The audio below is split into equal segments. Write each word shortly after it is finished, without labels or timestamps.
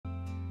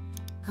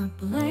A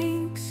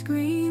blank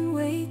screen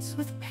waits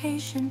with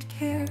patient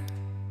care.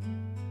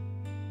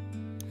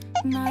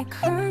 My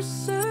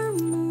cursor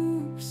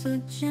moves a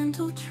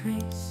gentle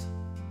trace.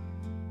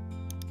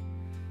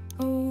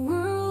 A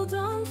world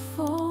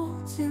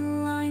unfolds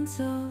in lines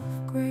of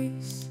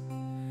grace.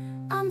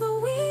 I'm the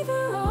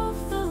weaver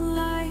of the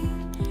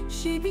light,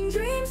 shaping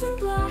dreams in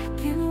black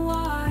and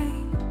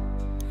white.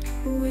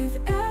 With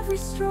every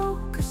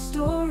stroke a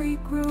story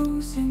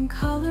grows in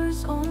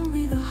colors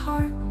only the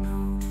heart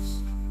knows.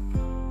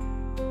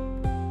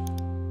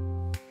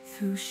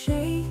 Through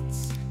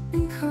shades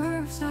and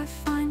curves I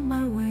find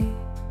my way.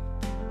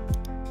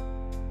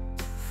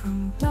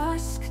 From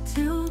dusk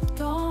till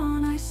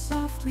dawn I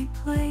softly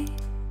play.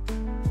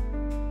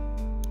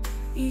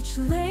 Each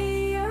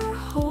layer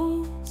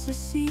holds a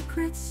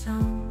secret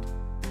sound,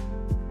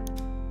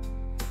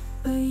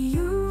 a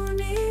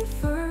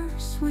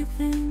universe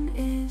within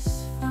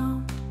is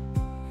found.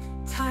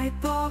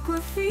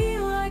 Typography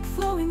like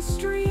flowing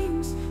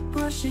streams,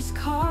 brushes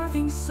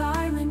carving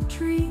silent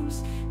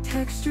dreams.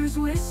 Textures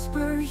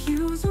whisper,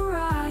 hues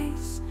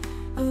arise,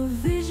 a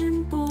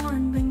vision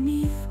born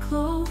beneath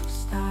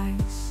closed eyes.